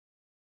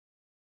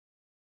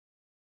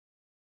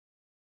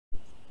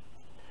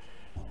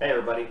Hey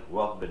everybody,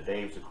 welcome to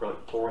Dave's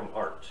Acrylic Pouring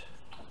Art.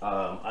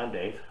 I'm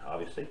Dave,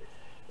 obviously.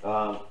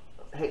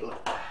 Hey,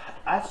 look,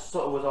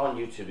 was on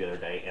YouTube the other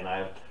day, and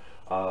I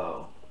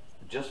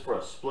just for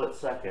a split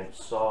second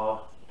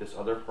saw this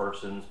other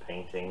person's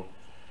painting,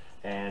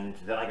 and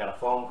then I got a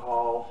phone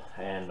call,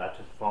 and I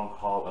took the phone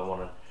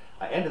call.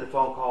 I ended the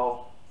phone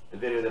call. The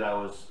video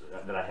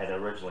that I had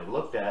originally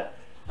looked at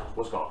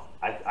was gone.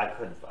 I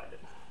couldn't find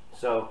it.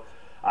 So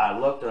I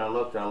looked and I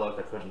looked and I looked.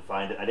 I couldn't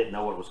find it. I didn't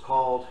know what it was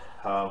called.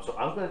 So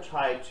I'm going to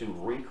try to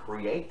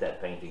recreate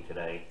that painting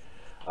today,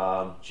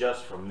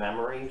 just from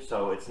memory.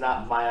 So it's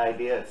not my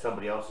idea, it's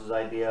somebody else's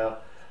idea,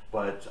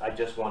 but I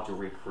just want to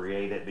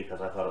recreate it because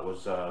I thought it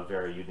was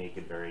very unique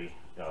and very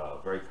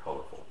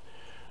colorful.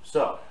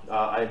 So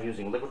I'm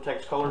using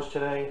Liquitex colors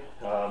today.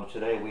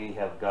 Today we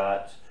have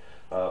got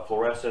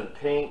fluorescent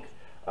pink,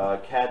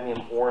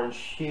 cadmium orange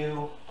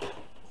hue,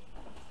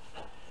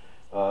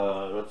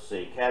 let's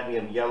see,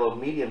 cadmium yellow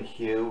medium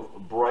hue,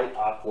 bright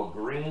aqua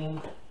green,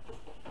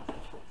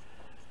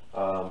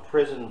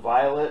 prison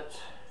violet,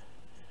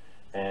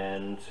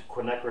 and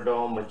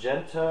quinacridone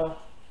magenta,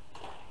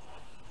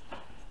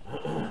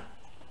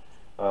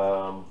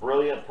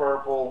 brilliant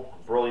purple,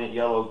 brilliant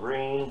yellow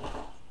green,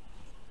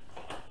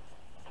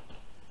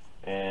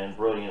 and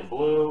brilliant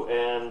blue,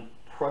 and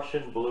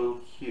Prussian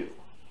blue hue.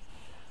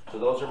 So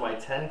those are my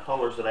 10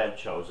 colors that I have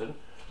chosen.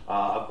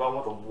 I've gone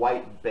with a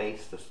white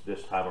base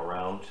this time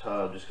around,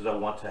 just because I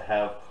want to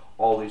have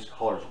all these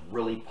colors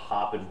really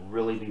pop and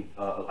really be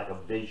like a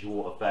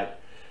visual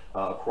effect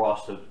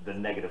across the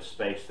negative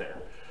space there.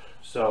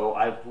 So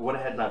I went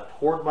ahead and I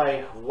poured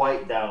my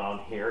white down on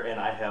here, and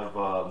I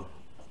have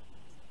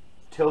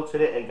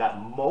tilted it and got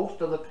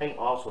most of the paint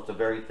off, so it's a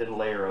very thin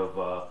layer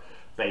of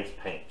base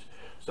paint.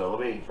 So let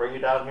me bring you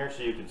down here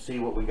so you can see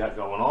what we got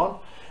going on,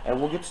 and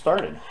we'll get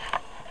started.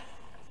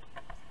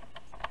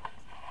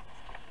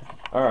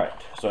 Alright,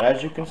 so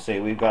as you can see,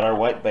 we've got our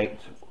white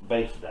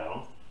base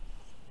down,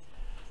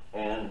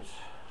 and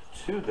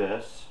to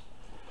this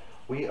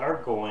we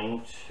are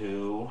going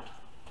to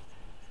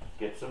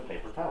get some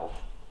paper towel,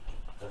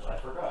 because I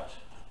forgot.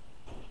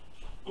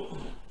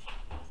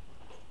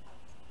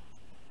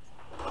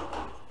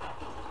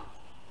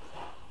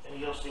 And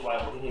you'll see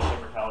why we need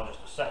paper towel in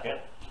just a second.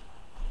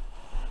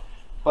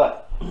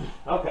 But,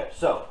 okay,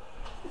 so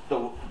the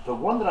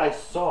one that I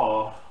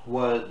saw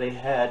was they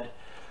had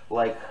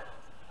like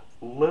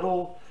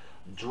little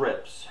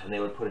drips, and they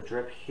would put a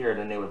drip here and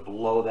then they would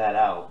blow that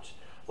out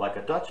like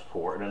a Dutch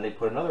pour, and then they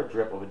put another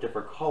drip of a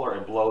different color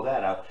and blow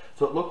that out,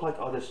 so it looked like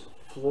this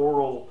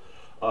floral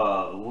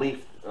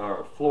leaf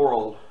or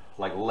floral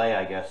like lay,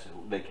 I guess,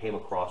 that came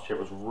across here.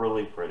 It was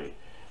really pretty,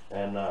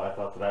 and I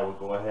thought that I would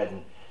go ahead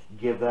and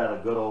give that a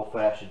good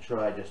old-fashioned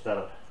try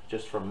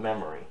just from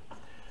memory.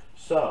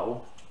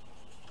 So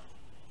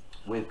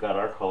we've got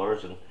our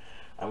colors, and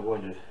I'm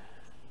going to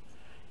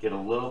get a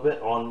little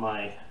bit on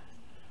my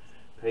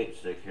paint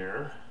stick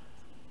here,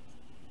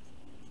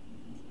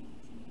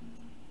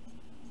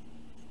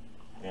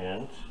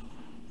 and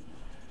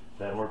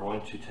then we're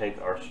going to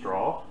take our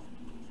straw,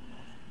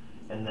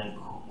 and then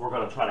we're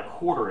going to try to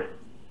quarter it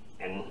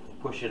and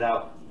push it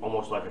out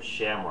almost like a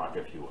shamrock,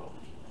 if you will.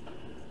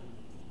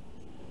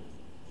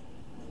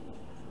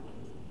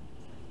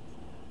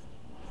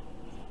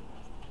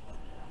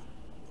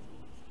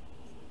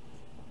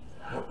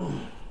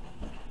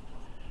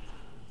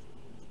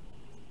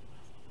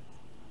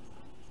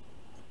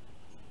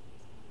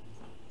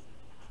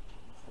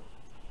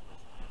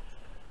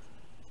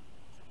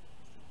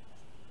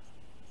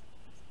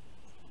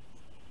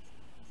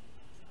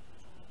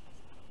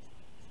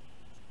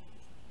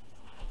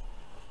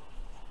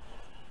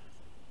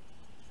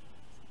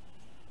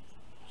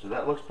 So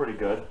that looks pretty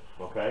good.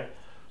 Okay,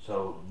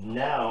 so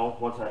now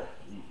once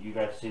you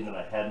guys seen that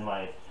I had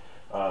my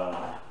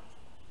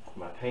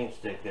my paint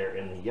stick there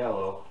in the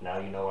yellow, now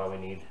you know why we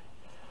need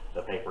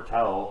the paper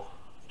towel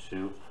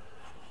to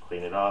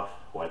clean it off,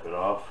 wipe it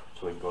off,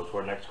 so we can go to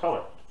our next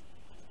color.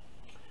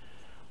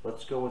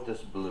 Let's go with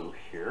this blue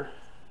here.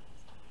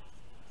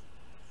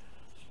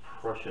 It's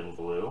Prussian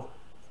blue.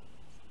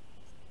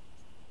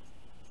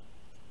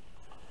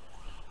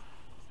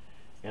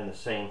 And the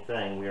same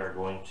thing, we are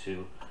going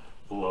to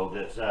blow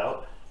this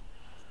out.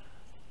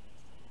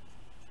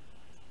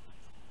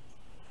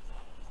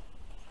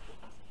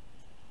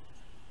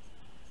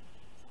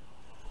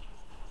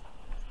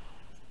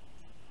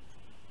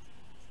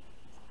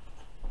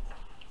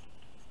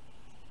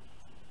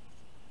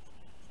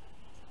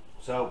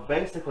 So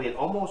basically it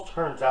almost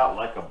turns out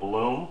like a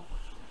bloom,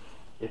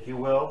 if you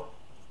will.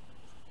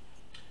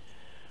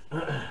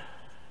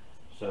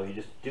 So you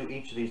just do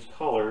each of these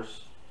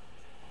colors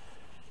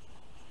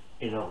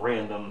in a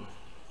random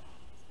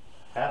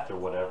path or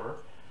whatever,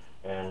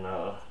 and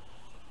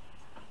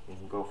you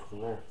can go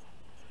from there.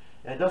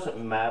 And it doesn't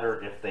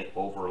matter if they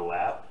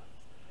overlap,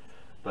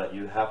 but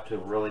you have to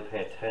really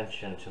pay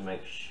attention to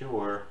make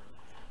sure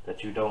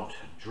that you don't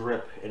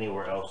drip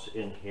anywhere else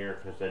in here,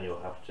 because then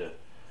you'll have to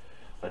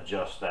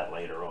adjust that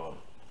later on.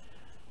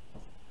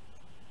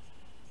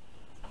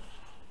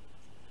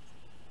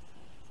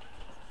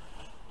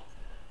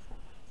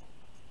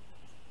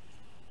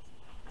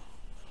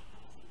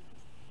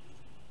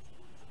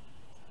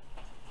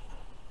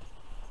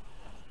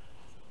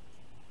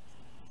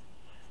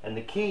 And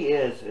the key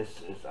is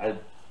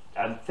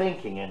I'm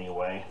thinking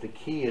anyway, the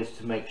key is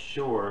to make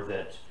sure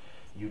that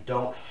you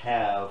don't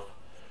have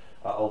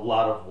a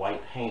lot of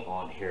white paint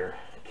on here.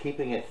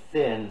 Keeping it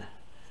thin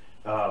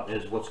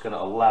is what's going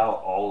to allow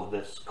all of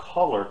this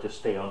color to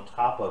stay on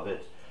top of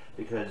it,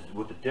 because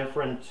with the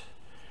different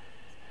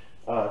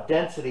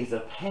densities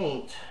of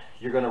paint,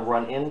 you're going to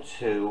run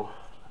into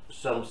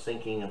some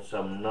sinking and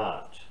some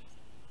not.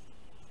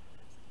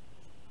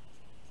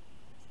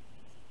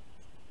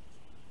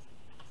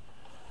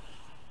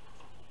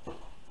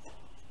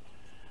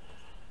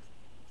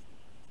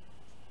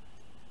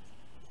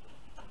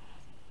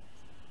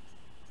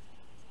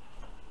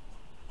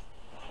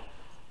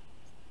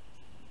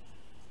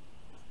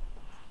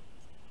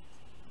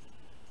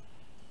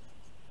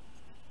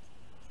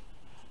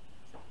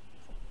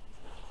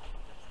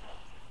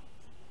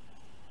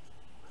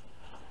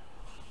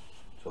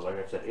 So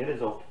like I said, it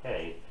is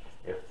okay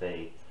if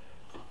they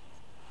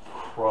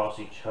cross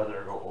each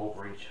other, go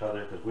over each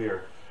other, because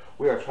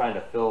we are trying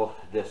to fill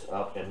this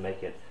up and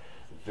make it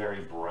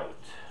very bright.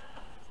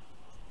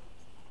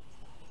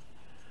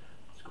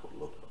 Let's go with a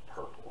little bit of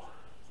purple.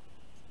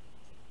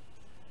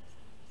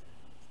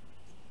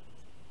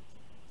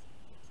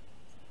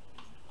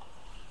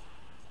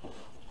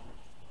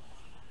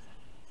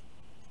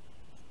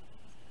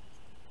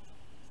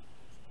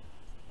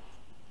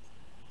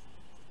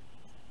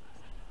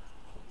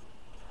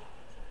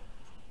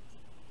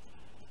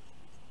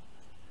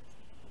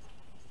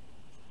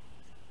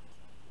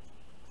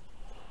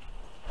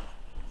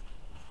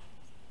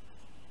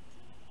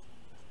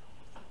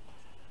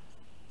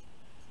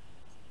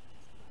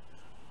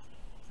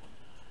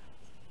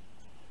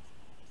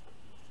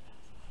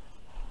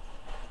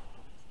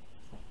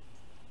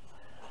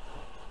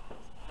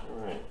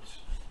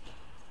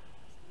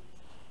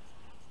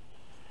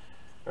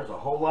 There's a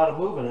whole lot of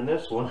movement in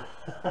this one.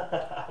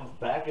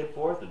 Back and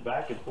forth and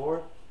back and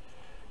forth.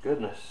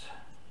 Goodness.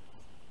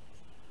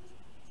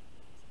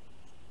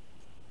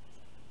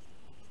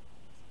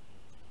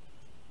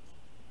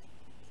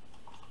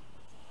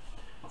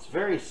 It's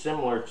very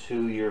similar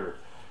to your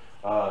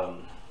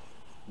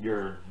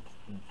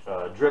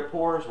drip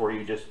pours, where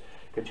you just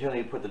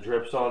continually put the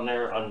drips on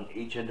there on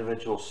each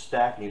individual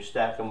stack, and you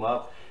stack them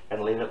up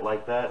and leave it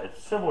like that.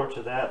 It's similar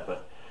to that,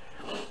 but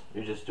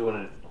you're just doing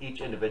it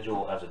each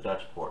individual as a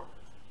Dutch pour.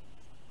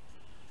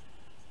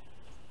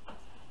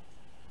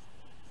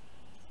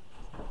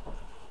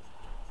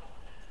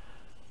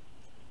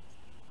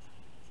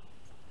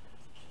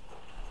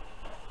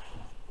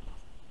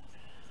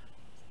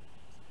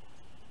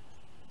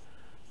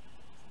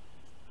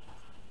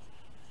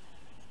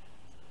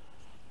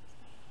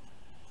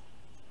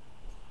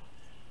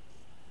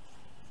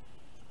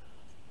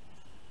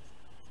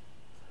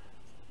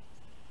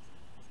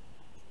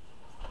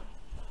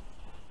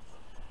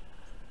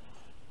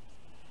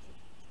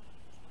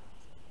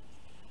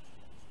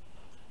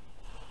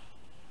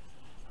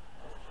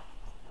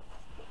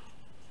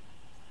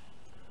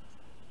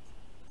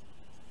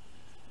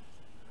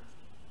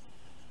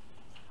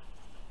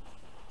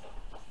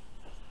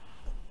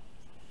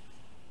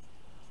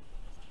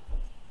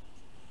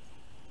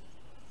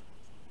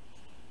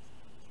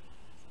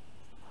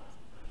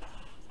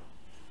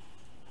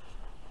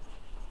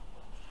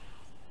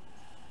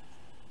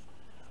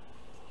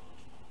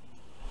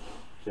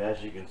 So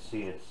as you can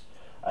see,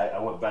 I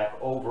went back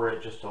over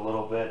it just a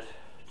little bit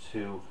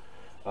to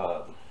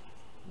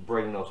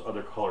bring those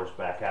other colors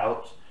back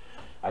out.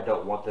 I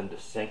don't want them to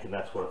sink, and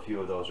that's what a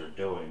few of those are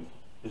doing,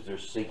 is they're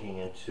sinking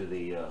into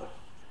the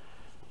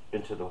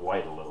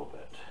white a little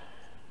bit.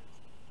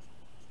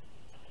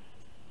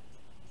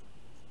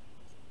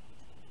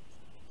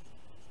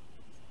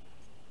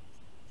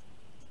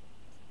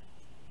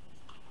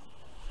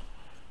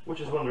 Which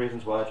is one of the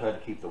reasons why I tried to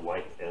keep the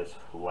white as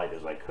light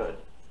as I could.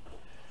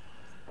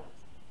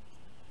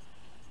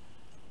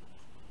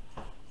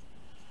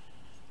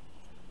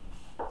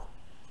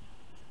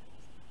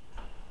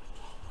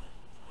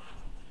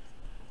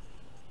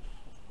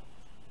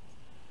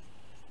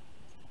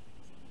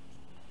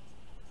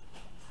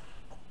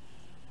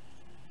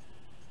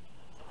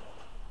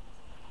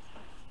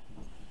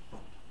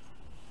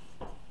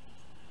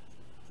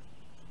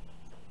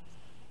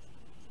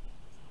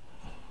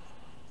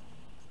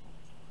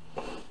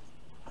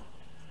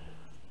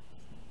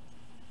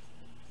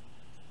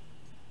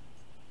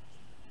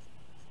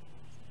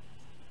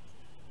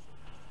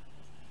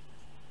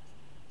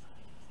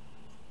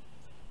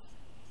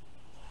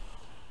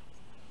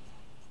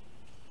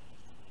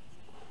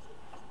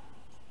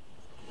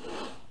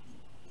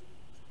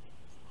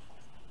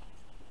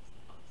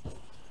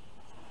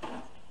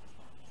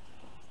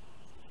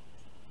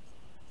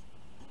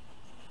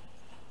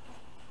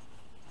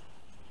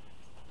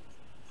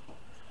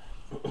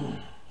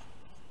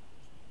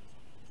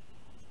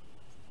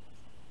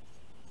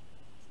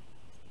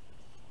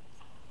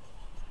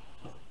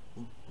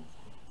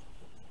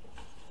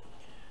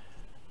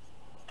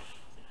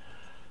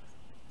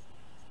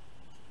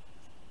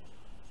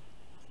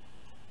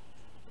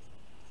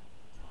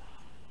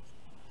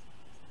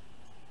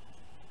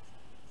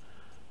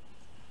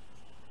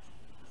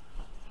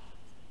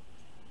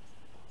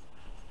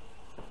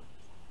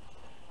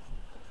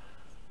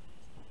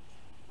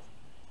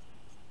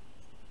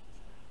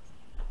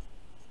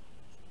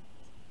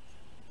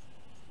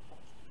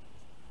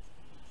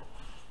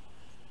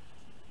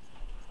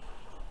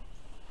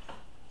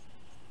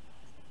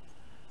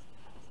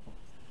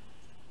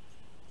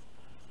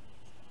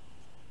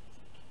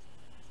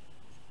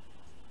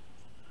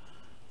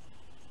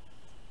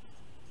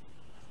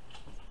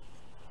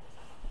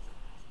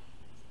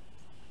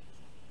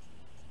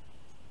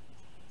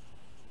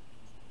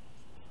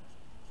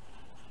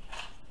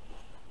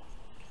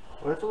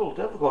 Well, it's a little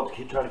difficult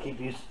to try to keep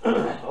these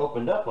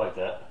opened up like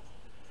that.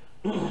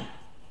 You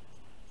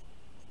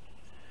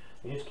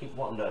just keep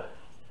wanting to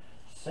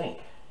sink.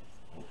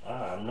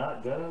 I'm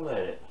not gonna let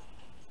it.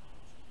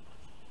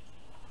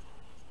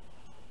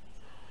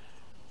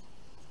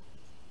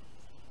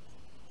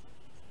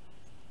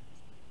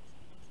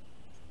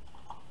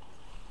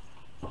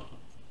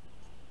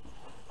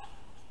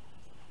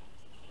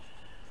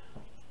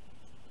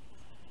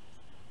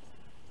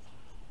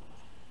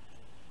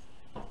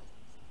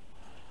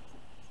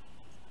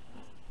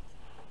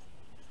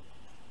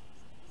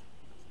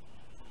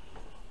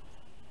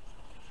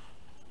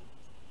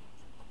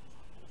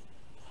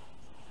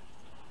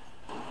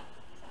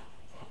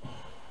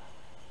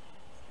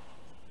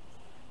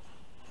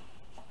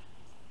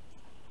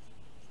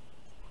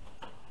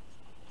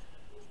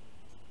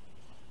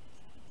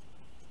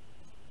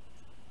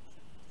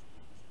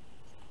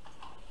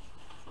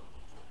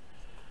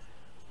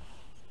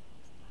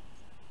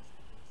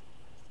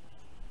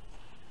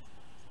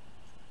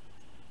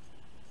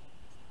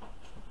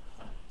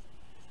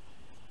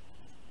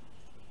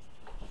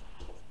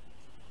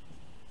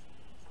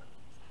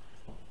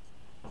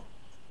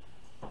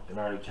 I can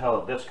already tell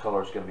that this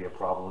color is going to be a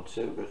problem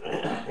too, but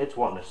it's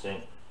wanting to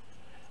sink.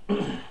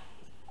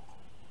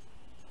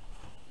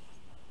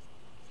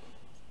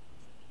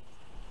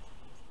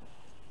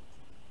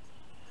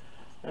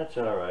 That's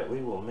alright,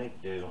 we will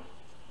make do.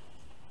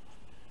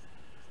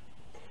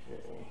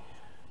 Okay.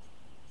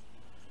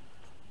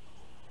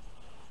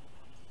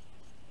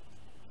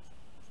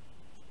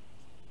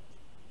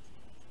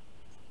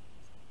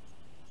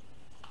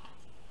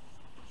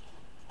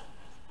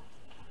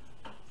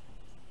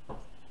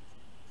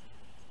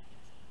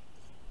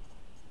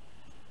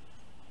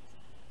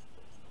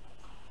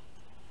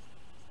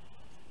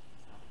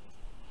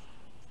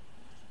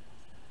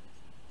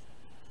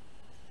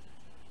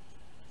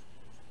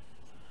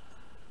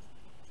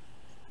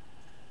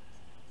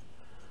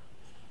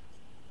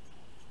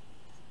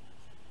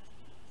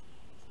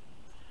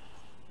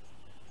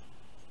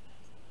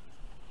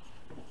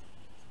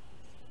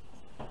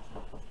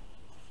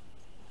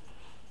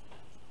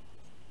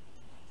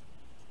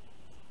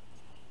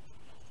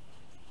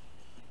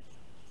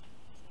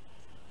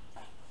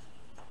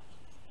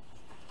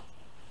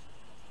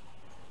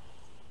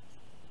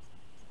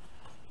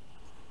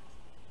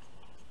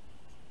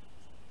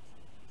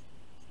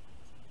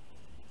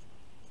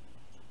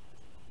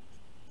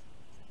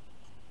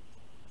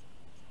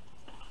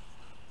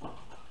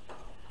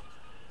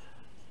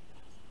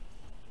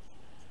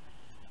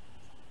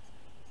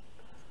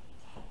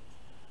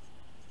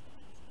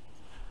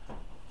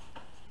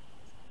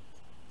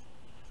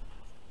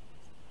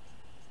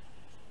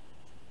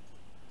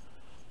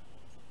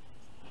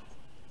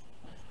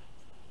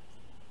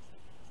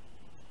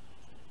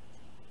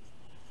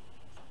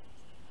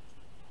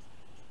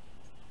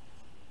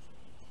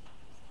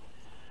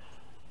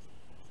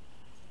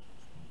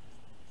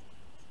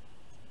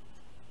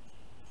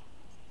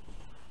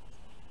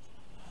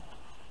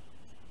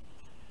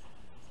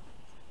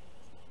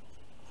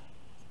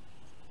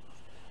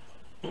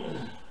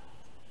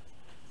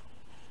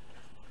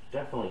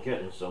 Definitely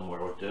getting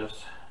somewhere with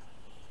this.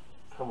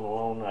 Coming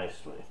along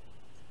nicely.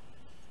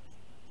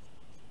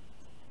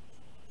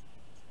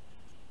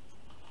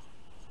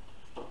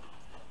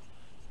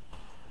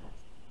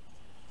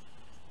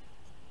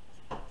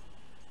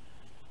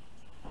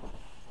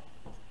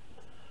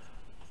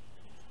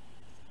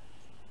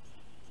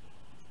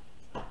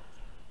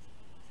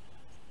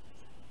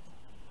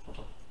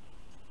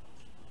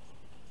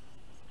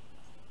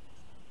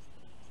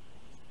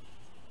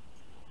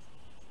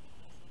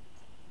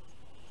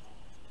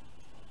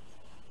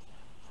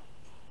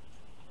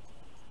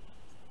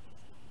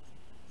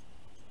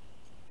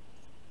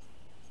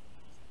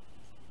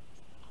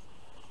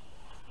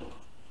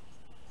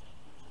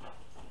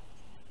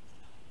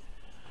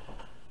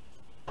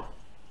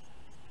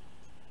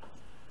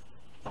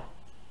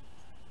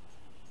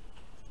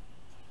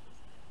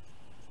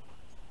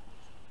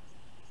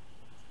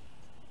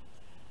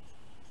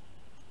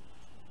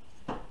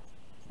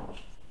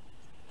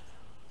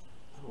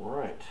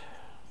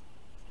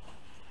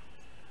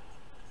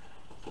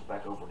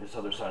 Back over this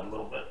other side a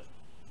little bit.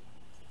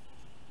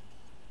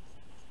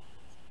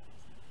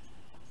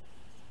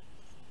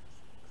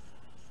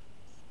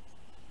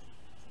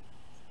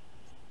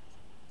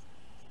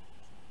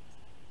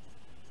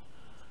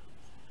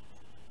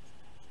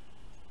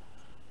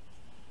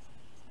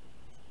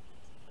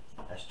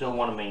 I still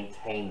want to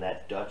maintain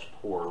that Dutch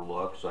pour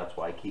look, so that's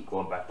why I keep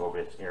going back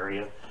over this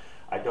area.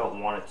 I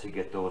don't want it to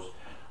get those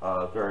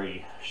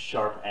very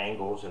sharp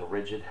angles and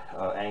rigid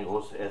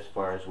angles as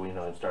far as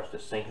it starts to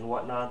sink and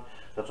whatnot.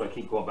 That's why I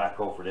keep going back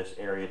over this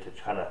area to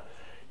kind of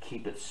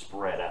keep it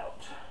spread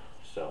out.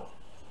 So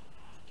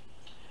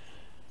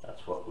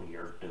that's what we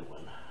are doing.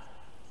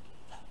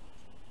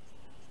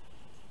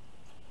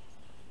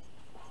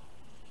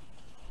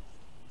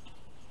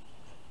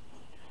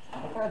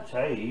 I gotta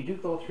tell you, you do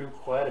go through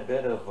quite a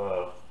bit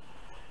of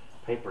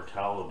paper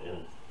towel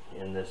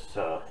in this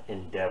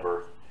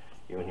endeavor,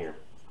 even here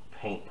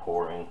paint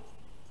pouring.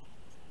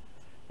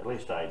 At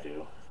least I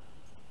do.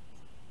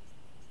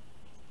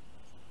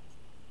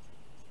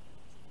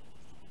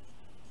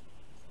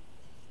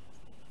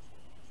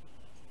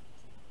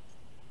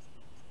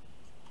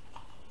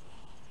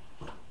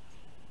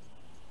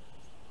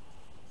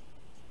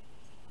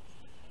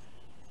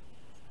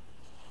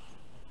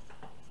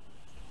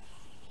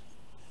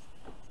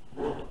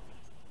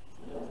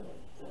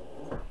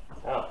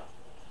 Oh,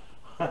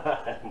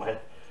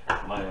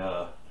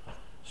 my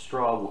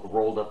straw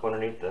rolled up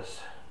underneath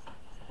this.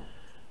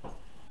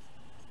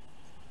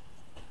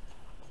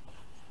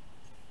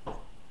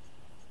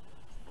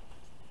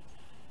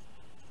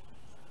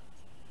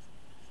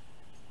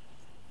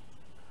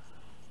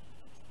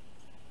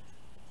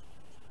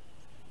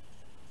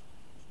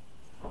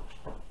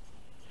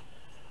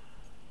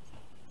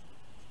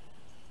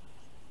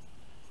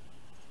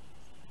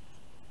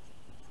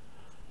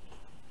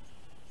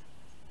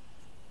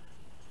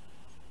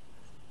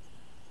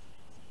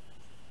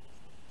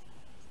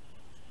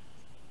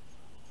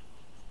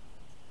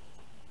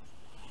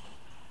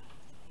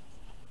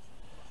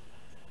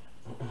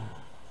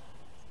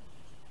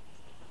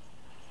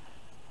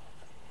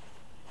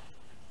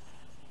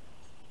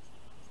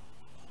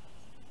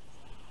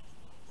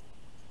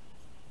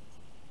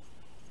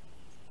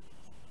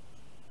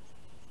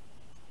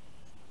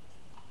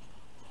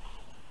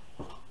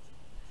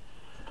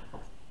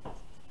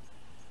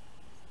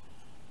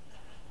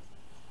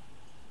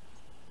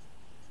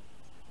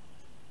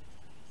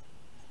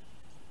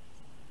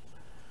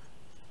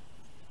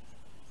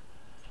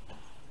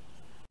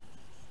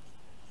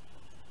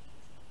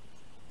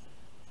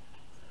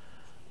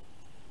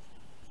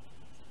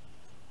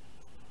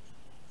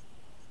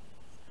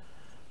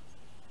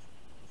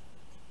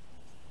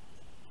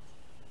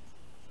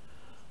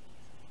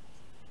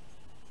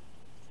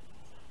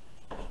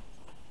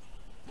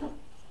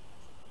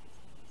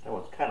 That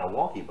was kind of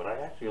wonky, but I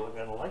actually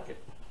kind of like it.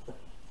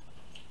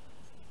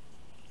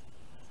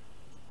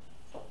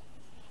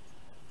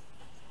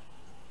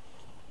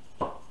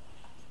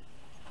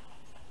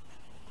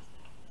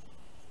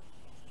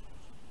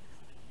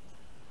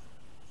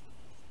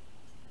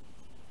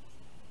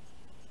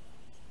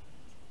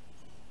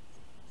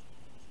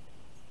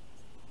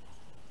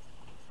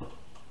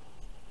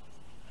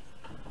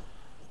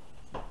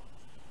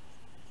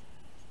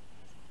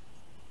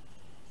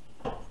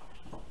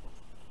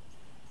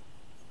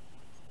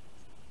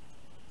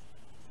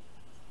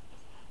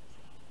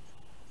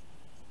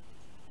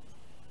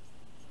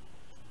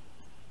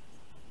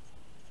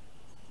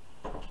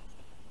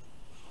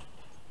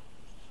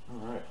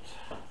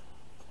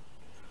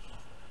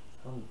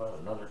 About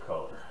another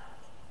color.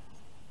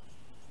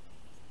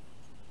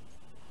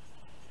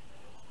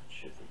 What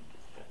should we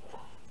do?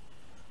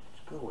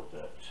 Let's go with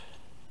that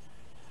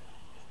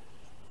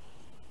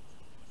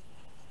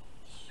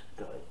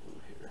sky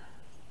blue here.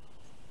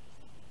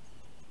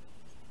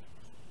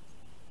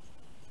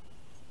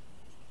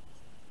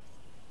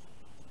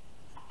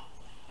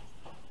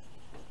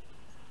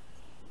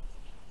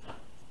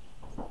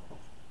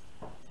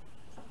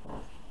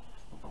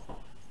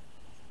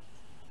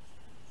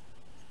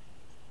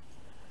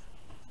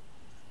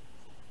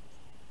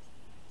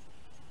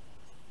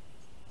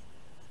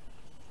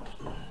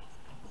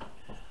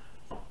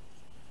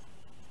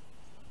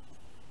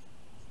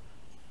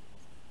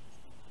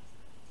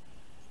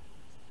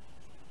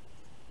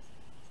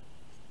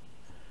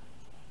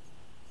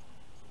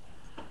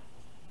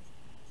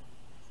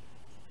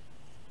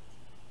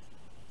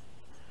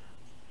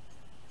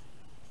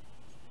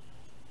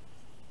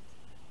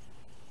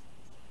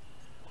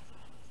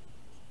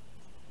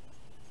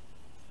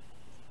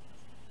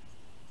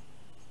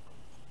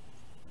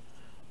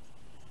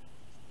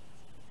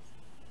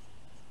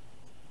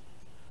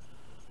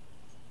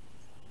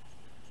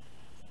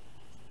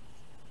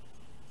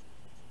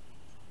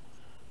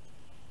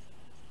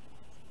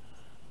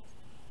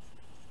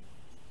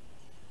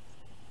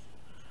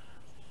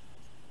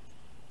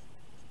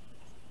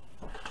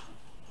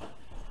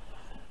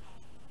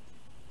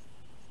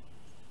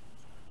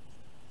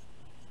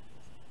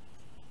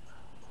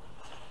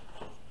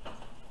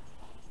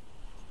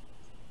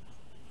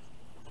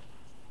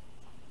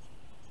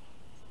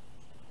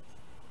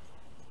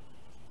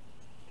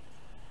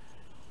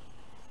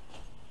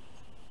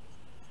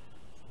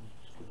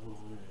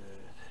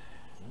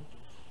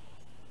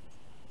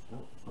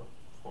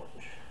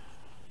 Orange.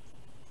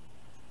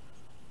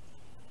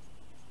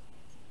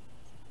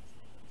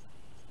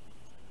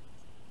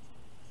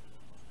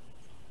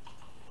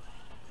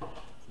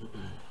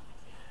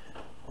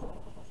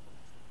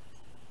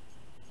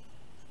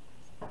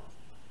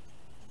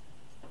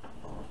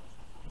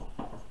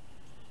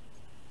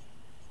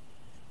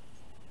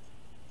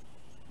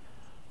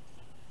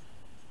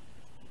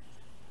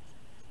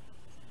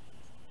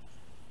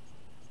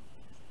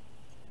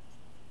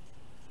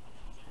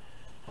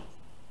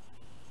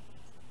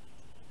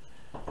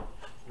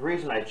 The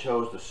reason I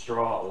chose the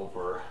straw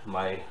over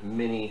my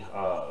mini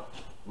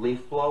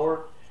leaf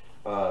blower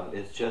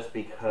is just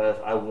because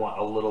I want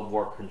a little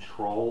more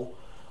control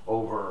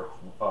over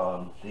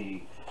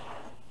the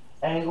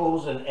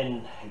angles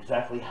and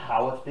exactly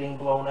how it's being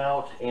blown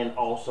out, and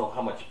also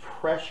how much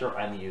pressure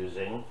I'm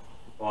using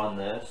on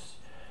this.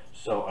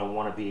 So I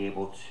want to be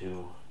able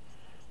to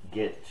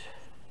get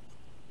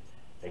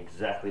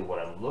exactly what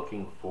I'm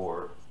looking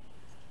for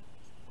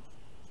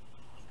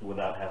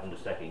without having to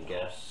second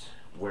guess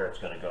where it's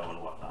going to go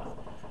and whatnot.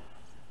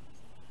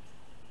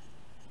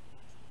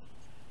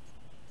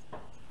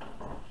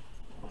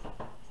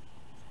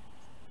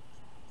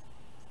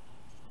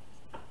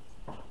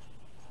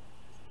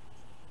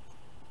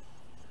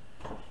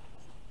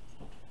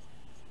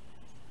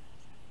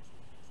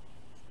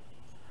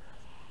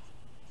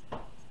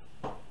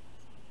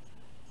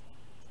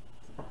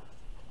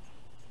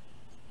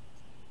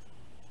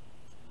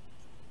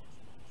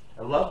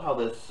 I love how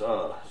this,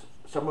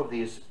 some of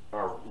these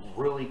are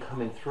really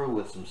coming through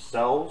with some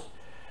cells.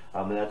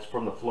 And that's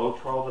from the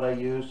Floetrol that I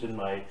used in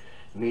my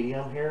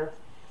medium here.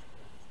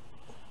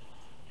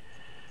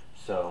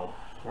 So,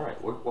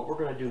 alright, what we're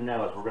going to do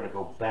now is we're going to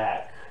go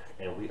back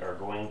and we are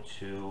going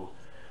to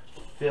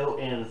fill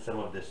in some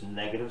of this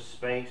negative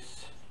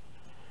space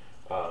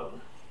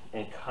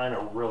and kind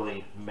of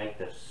really make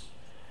this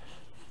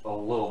a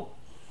little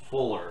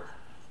fuller.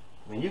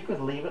 I mean, you could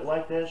leave it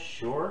like this,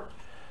 sure,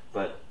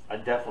 but I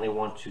definitely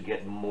want to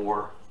get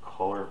more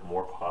color,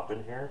 more pop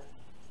in here.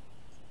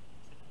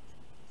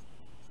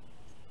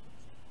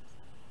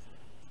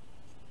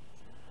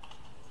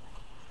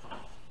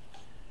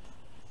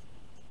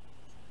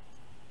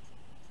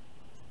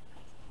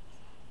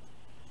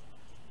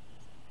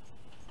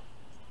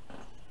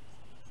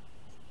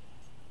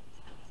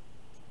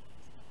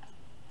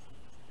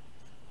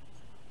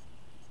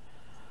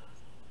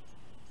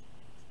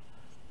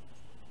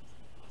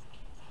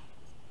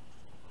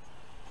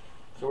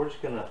 So we're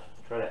just going to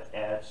try to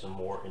add some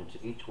more into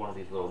each one of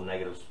these little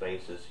negative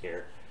spaces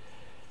here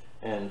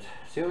and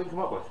see what we can come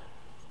up with.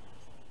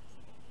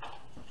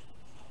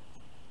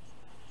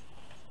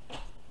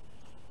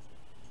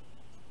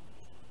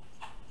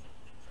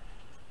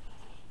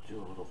 Do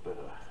a little bit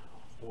of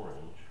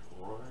orange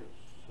right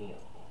here.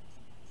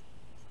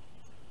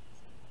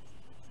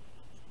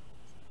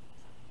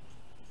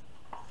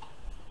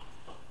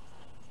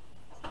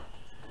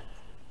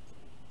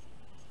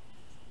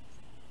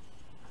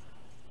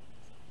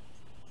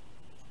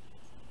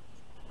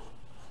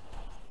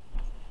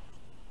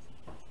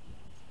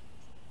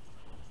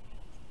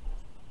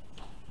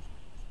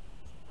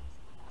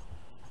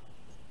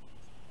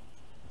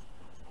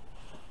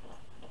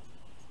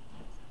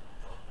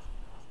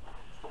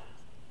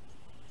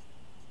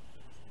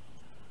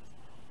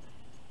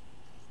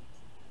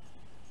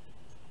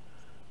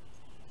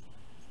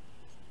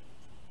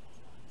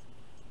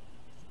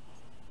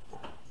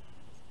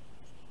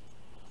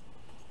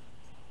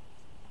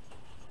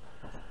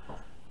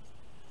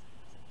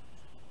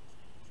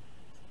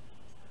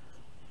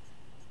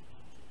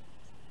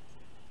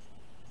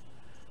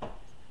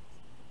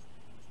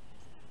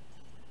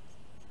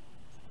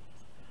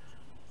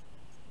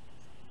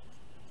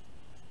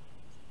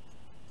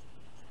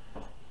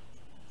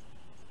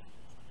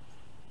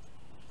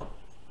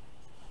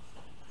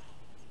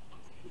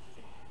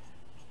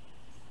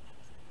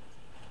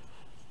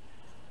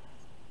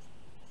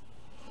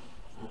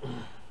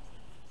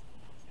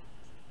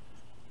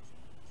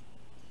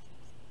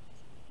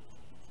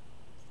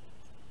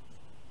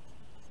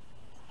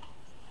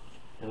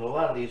 And a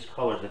lot of these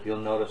colors, if you'll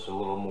notice, a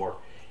little more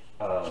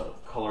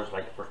colors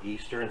like for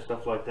Easter and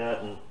stuff like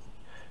that, and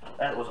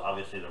that was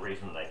obviously the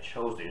reason that I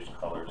chose these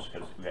colors,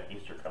 because we got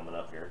Easter coming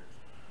up here.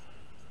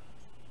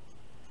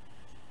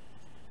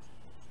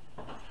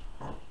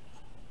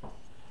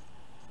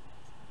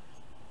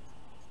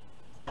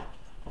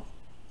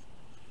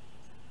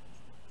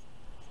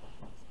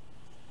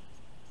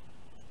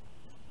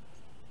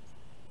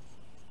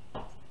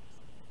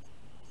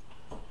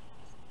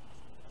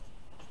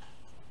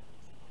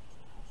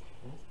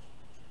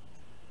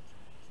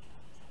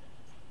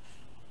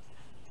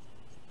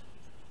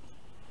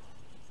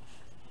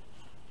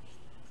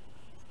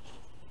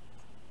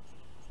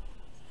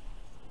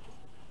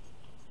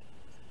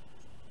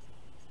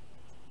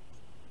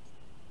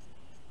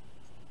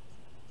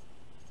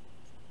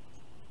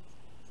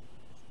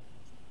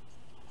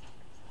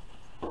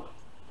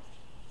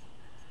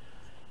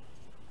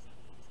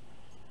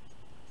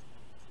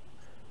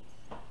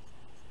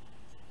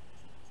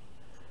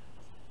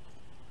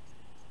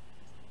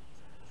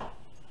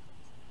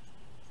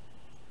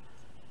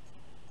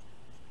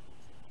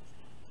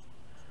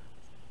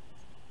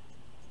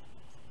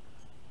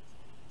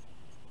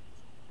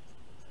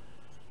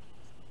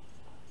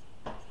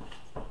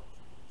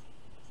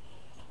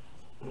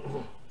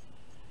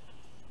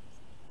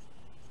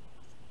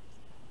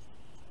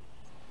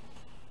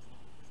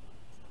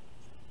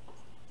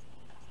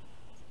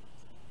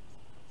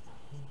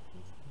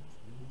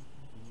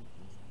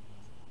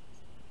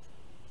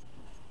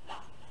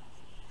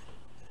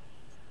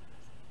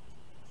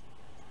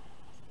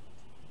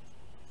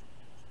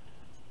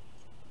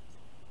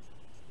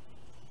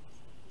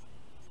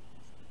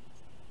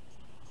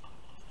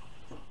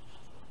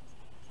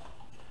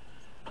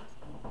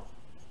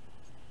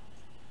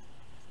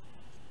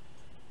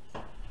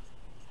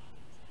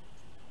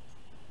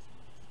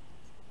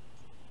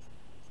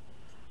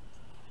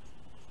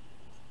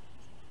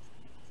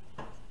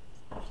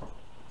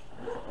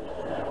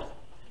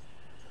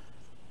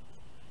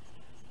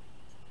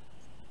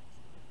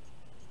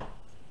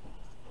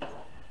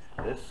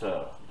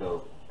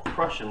 the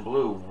Prussian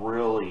blue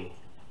really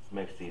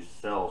makes these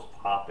cells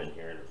pop in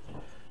here. It's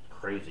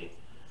crazy.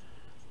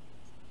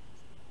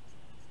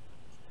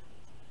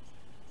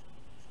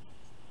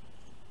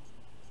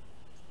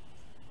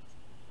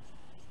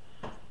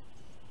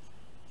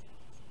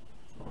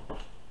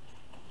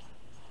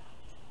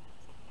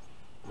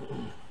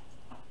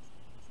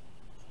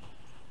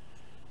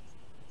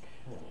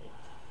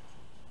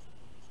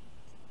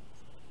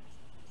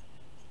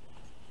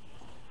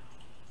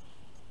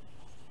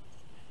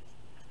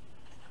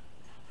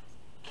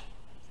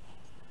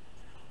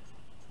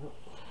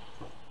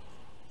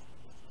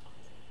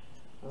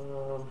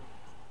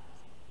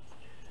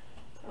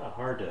 Kind of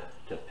hard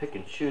to pick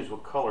and choose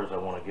what colors I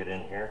want to get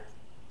in here.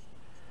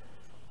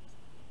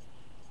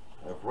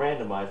 I've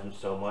randomized them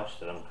so much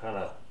that I'm kind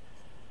of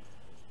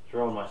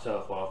throwing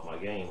myself off my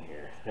game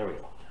here. There we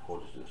go.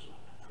 We'll just do this one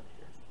right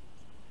here.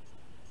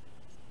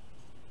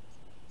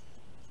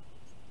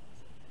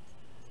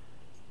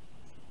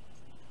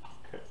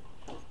 Okay.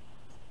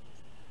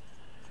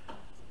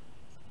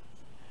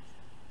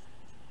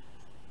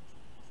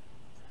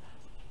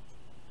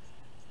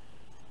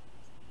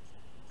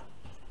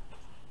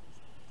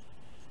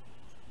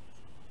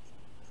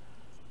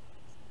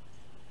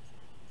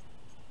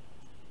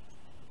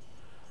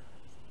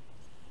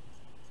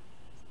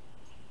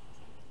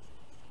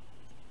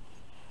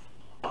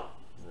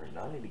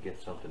 Now I need to get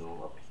something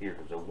up here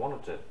because I want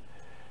it to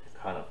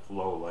kind of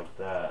flow like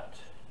that.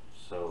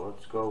 So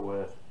let's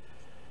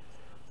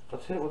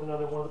hit it with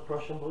another one of the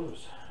Prussian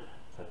blues.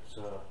 That's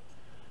a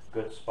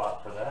good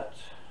spot for that.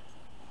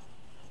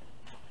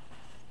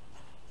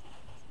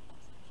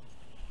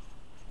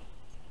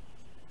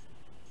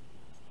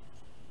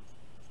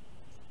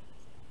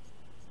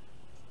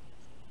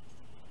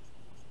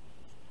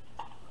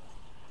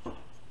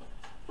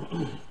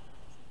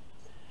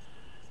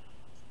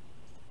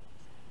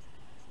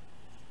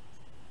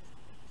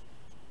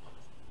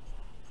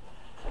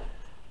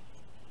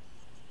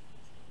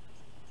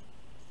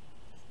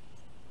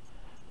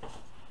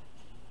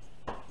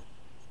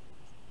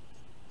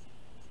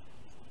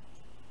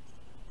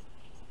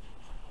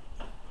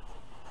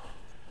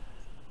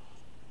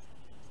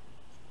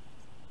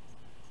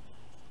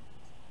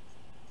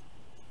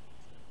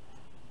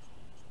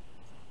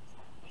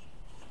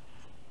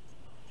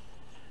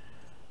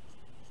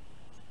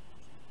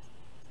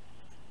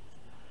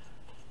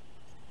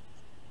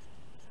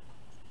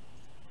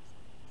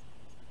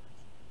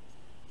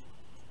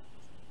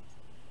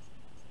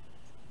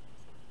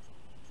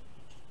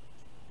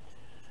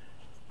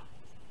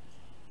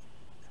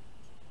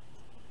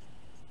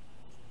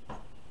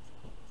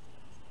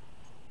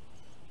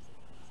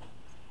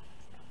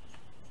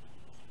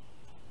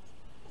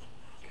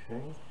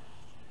 Okay.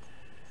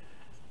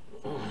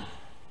 Let's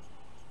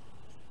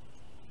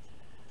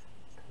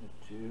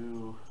see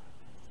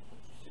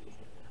here.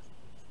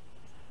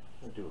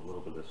 I'm going to do a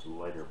little bit of this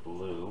lighter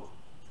blue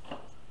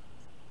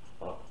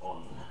up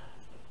on the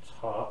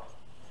top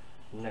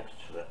next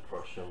to that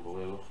Prussian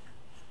blue.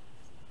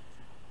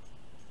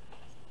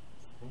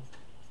 Okay.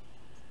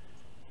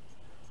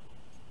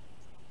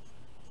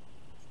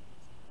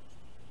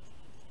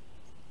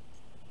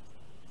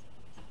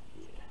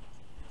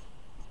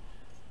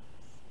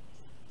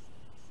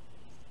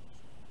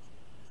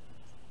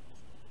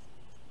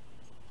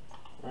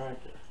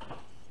 Right there.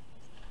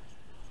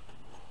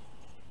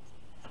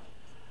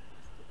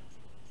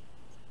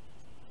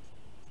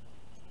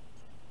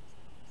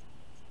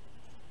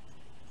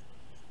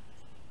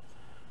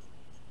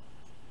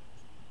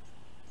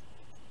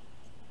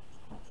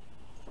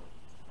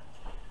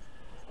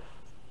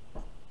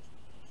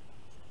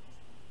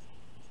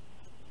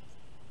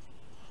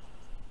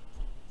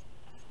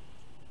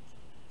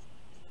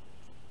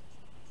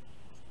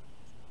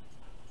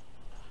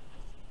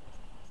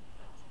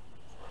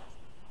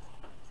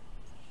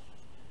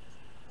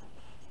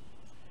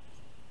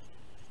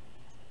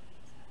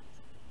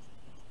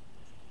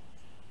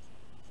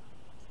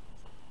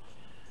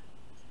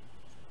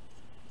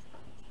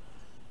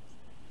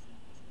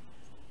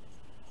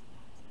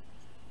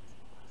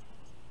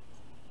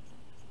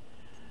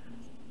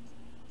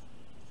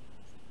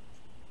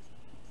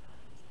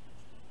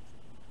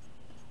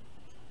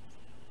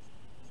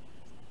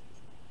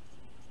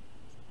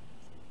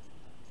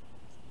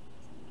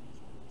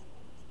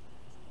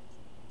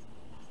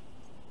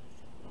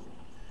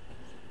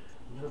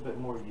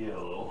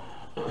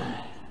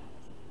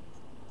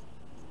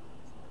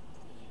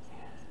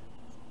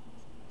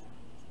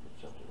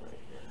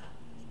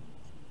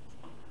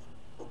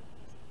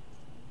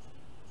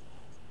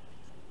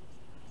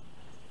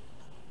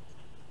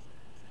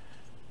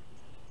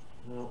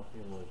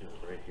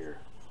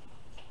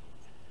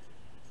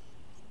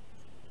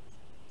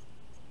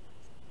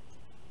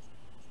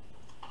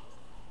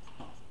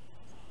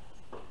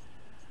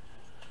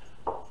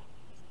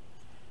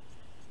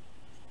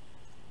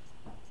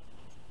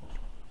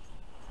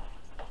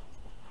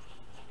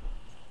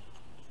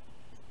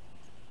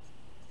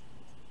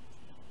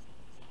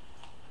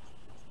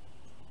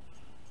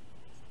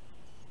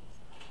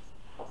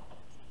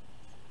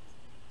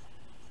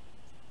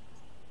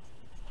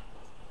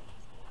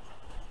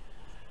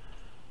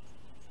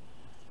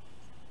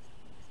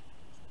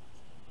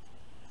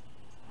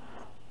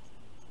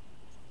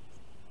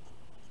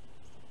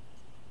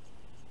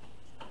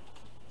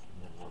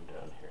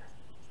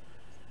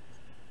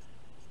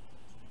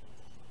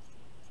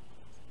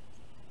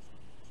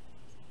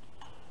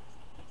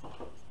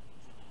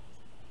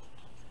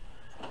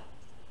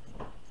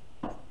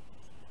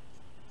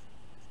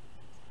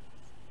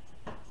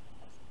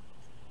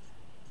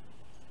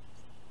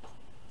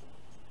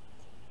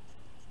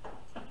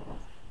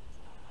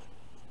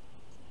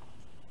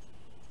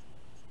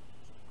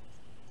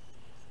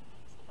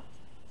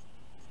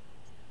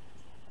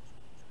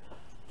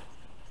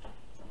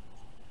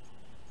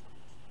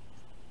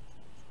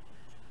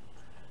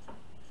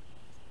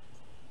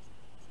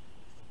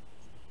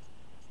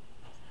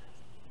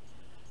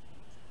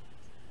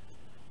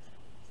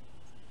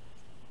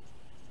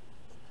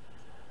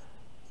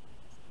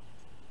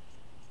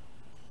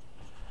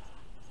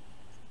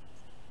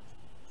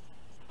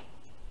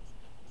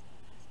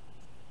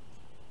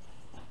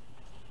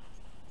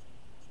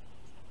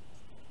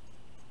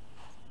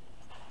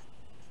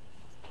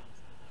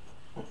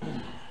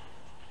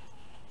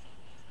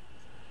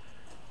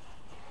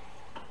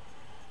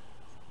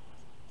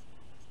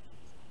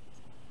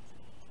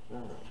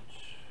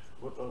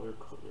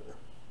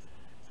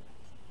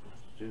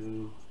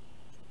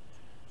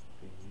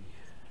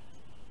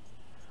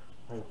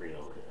 lime green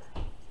over here.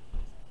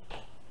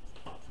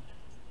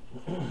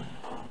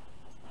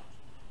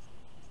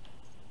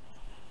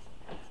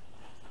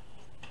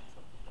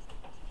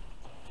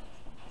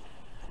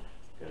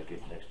 Gotta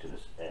get next to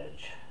this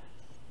edge.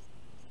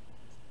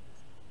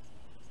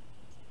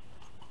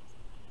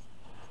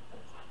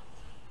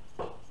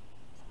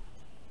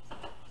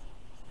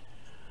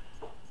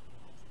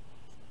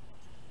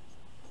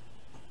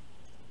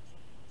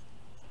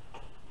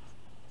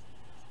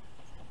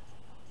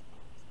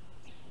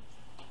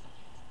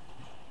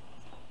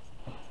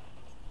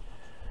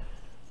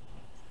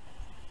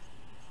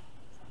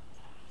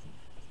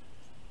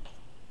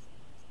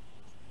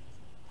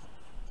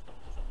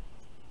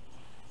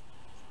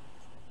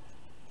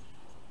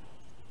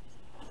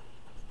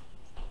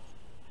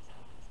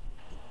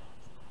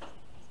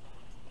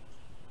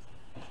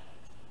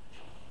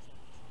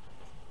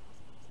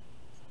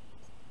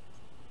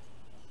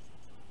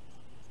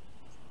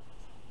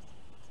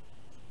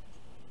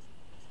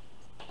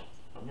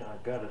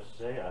 I gotta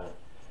say,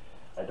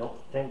 I don't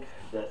think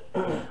that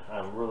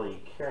I'm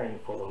really caring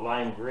for the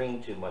lime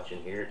green too much in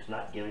here. It's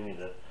not giving me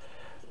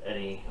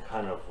any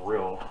kind of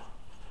real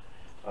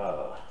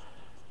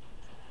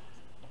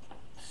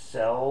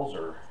cells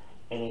or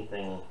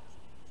anything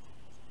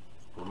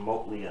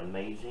remotely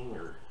amazing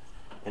or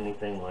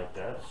anything like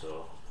that.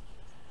 So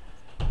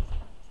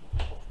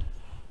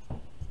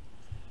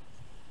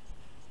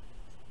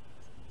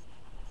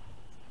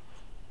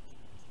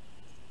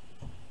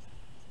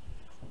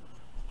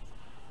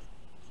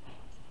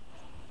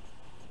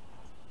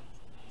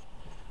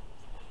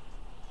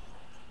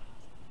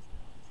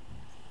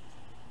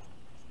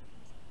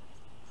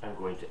I'm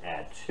going to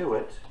add to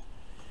it,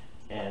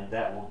 and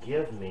that will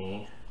give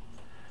me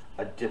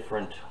a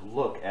different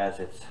look as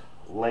it's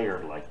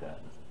layered like that.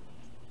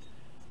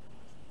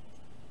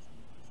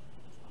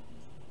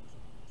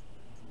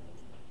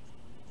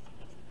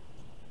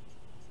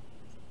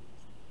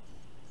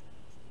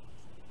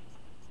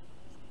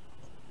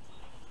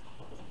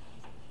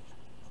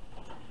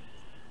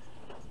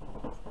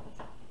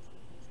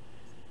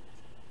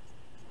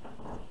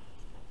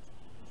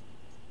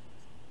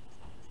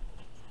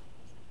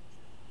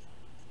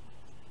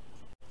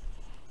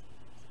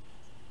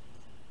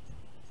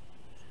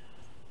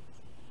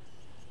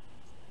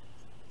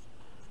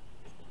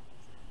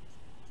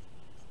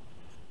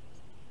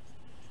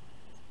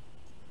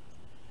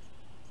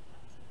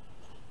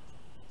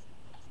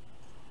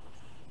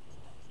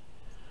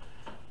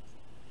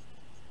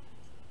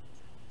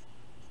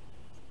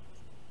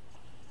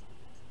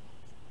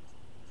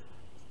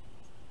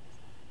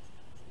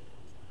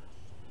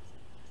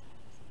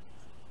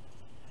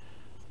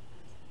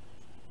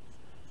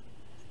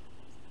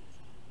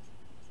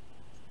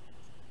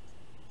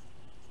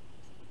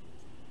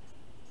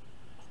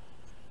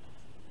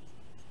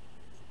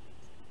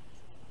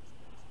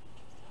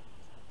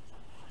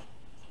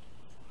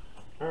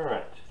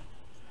 Alright,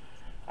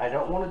 I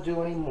don't want to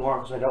do any more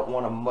because I don't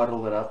want to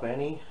muddle it up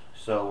any,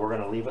 so we're going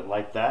to leave it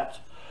like that.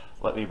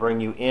 Let me bring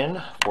you in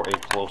for a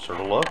closer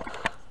look.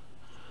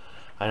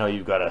 I know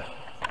you've got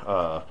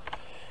a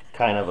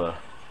kind of a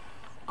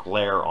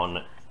glare on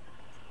it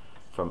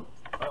from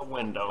a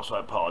window, so I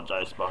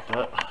apologize about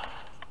that.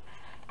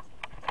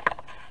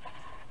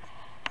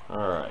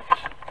 Alright.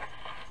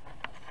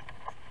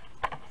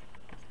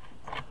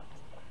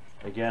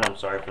 Again, I'm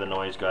sorry for the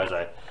noise, guys.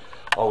 I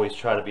always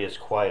try to be as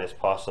quiet as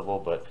possible,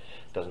 but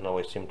it doesn't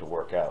always seem to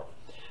work out.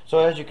 So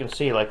as you can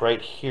see, like right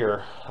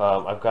here,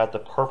 I've got the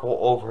purple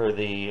over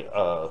the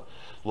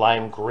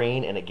lime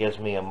green, and it gives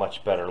me a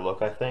much better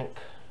look, I think.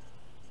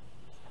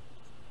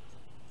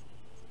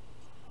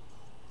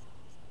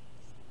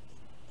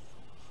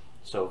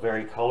 So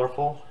very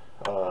colorful.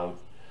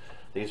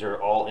 These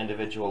are all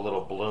individual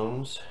little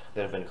blooms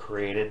that have been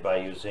created by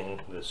using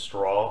the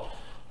straw,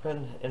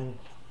 and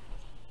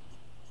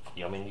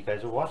I mean, you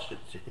guys have watched it.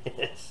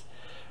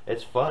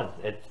 It's fun.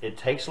 It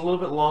takes a little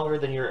bit longer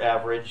than your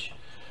average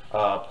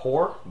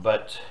pour,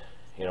 but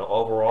you know,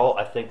 overall,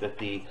 I think that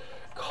the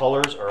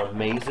colors are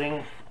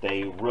amazing.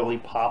 They really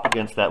pop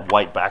against that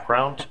white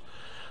background,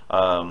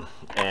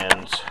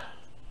 and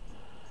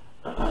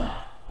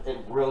it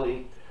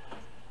really,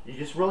 you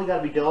just really got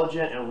to be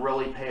diligent and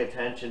really pay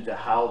attention to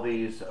how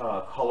these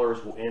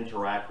colors will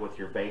interact with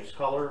your base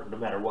color, no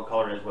matter what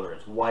color it is, whether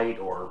it's white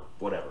or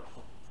whatever.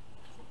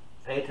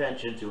 Pay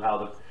attention to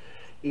how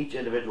each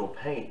individual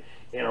paint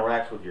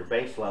interacts with your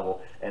base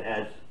level, and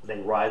as they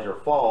rise or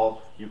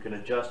fall, you can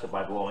adjust it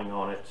by blowing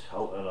on it a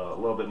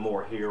little bit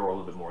more here or a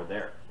little bit more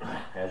there,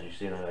 as you've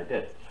seen that I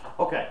did.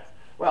 Okay,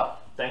 well,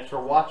 thanks for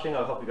watching.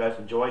 I hope you guys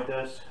enjoyed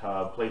this.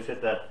 Please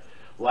hit that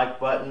like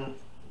button,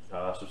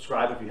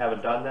 subscribe if you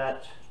haven't done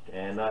that,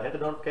 and hit the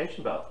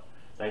notification bell.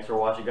 Thanks for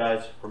watching,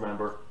 guys.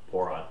 Remember,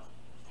 pour on.